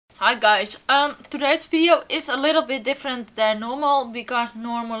Hi guys, today's video is a little bit different than normal because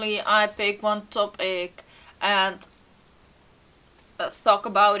normally I pick one topic and talk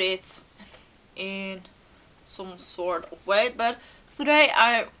about it in some sort of way, but today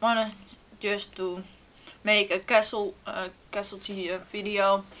I wanna just to make a casualty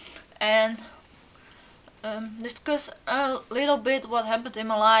video and discuss a little bit what happened in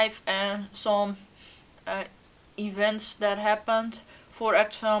my life and some events that happened. For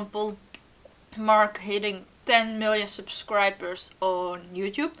example, Mark hitting 10 million subscribers on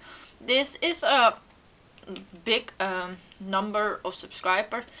YouTube. This is a big number of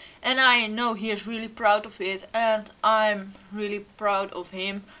subscribers, and I know he is really proud of it, and I'm really proud of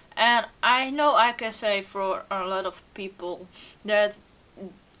him. And I know I can say for a lot of people that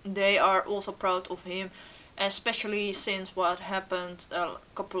they are also proud of him, especially since what happened a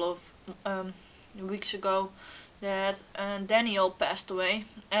couple of weeks ago, that Daniel passed away.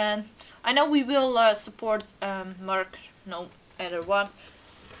 And I know we will support Mark no matter what.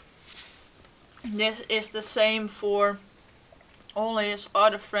 This is the same for all his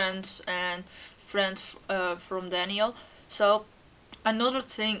other friends and friends from Daniel. So another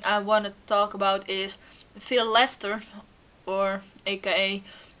thing I want to talk about is Phil Lester, or aka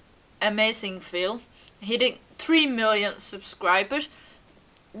Amazing Phil, hitting 3 million subscribers.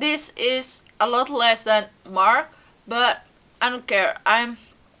 This is a lot less than Mark, but I don't care.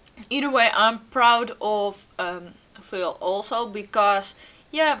 Either way, I'm proud of Phil also, because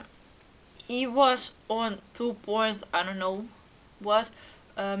yeah, he was on 2 point I don't know what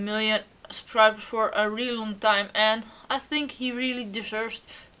million subscribers for a really long time, and I think he really deserves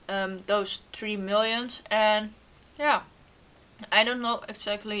those 3 millions. And yeah, I don't know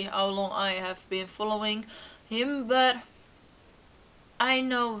exactly how long I have been following him, but I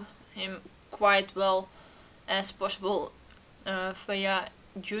know him quite well as possible via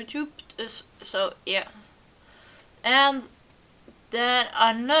YouTube. So yeah, and then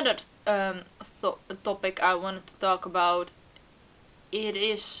another topic I wanted to talk about, it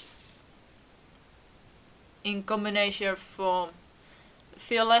is in combination from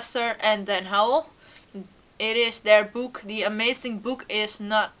Phil Lester and Dan Howell. It is their book. The Amazing Book is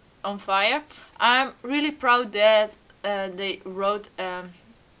Not on Fire. I'm really proud that they wrote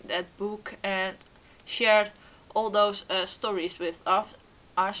that book and shared all those stories with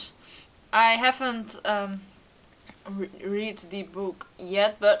us. I haven't read the book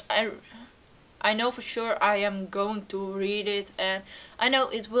yet, but I know for sure I am going to read it, and I know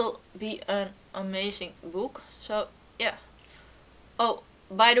it will be an amazing book. So yeah. Oh,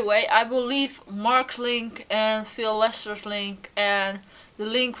 by the way, I will leave Mark's link and Phil Lester's link and the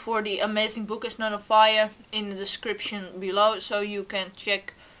link for the Amazing Book is Not on Fire in the description below, so you can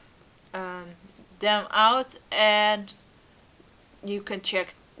check them out, and you can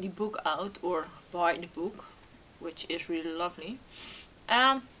check the book out or buy the book, which is really lovely.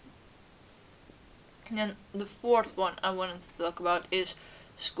 And then the fourth one I wanted to talk about is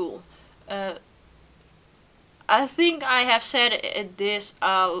school. I think I have said this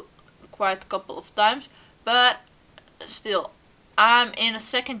quite a couple of times, but still, I'm in a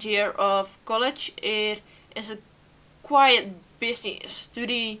second year of college. It is a quite busy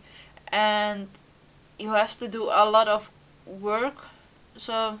study, and you have to do a lot of work.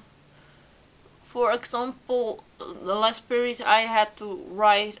 So for example, the last period I had to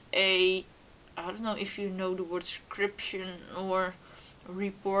write I don't know if you know the word description or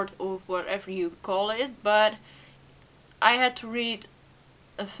report or whatever you call it, but I had to read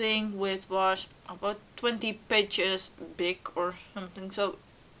a thing which was about 20 pages big or something, so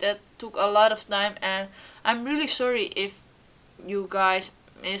that took a lot of time, and I'm really sorry if you guys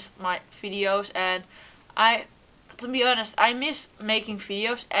miss my videos. And to be honest, I miss making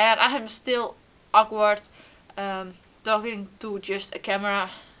videos, and I am still awkward talking to just a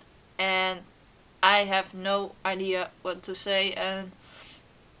camera, and I have no idea what to say, and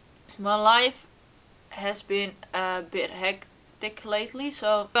my life has been a bit hectic lately,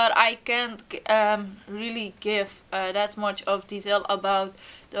 so but I can't really give that much of detail about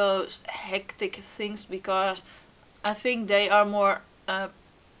those hectic things, because I think they are more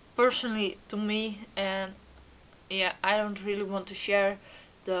personally to me, and yeah, I don't really want to share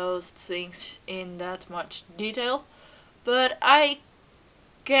those things in that much detail. But I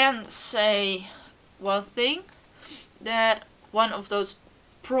can say one thing, that one of those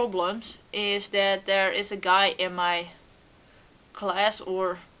problems is that there is a guy in my class,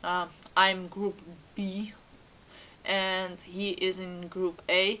 or I'm group B and he is in group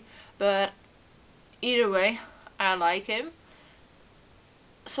A, but either way I like him.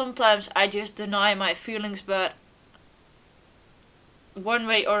 Sometimes I just deny my feelings, but one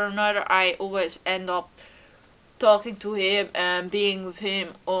way or another I always end up talking to him and being with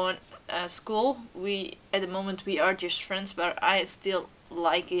him on school. We at the moment we are just friends, but I still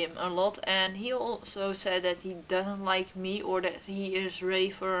like him a lot. And he also said that he doesn't like me or that he is ready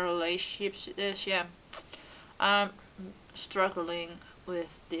for a relationship. Yeah, I'm struggling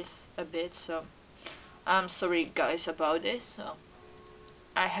with this a bit, so I'm sorry guys about this. So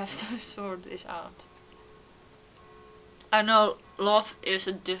I have to sort this out. I know love is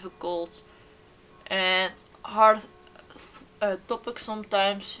a difficult and hard topic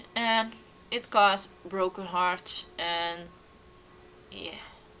sometimes, and it causes broken hearts. And yeah,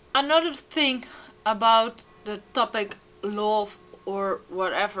 another thing about the topic love or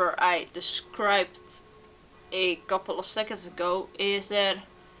whatever I described a couple of seconds ago is that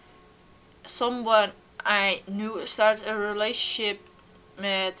someone I knew started a relationship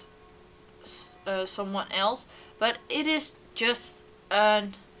with someone else, but it is just a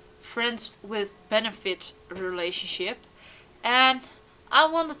friends with benefits relationship. And I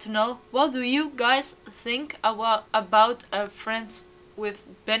wanted to know, what do you guys think about a friends with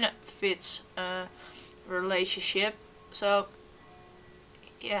benefits relationship? So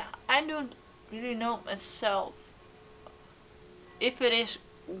yeah, I don't really know myself if it is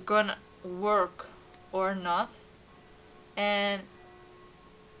gonna work or not, and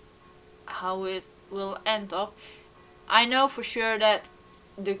how it will end up. I know for sure that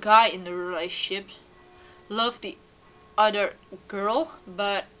the guy in the relationship loves the other girl,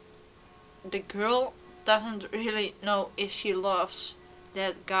 but the girl doesn't really know if she loves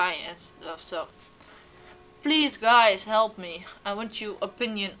that guy and stuff. So please guys, help me. I want your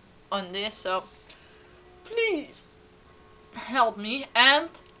opinion on this, so please help me. And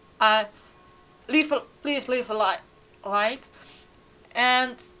please leave a like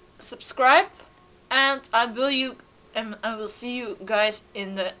and subscribe, and I will see you guys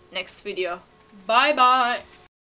in the next video. Bye bye.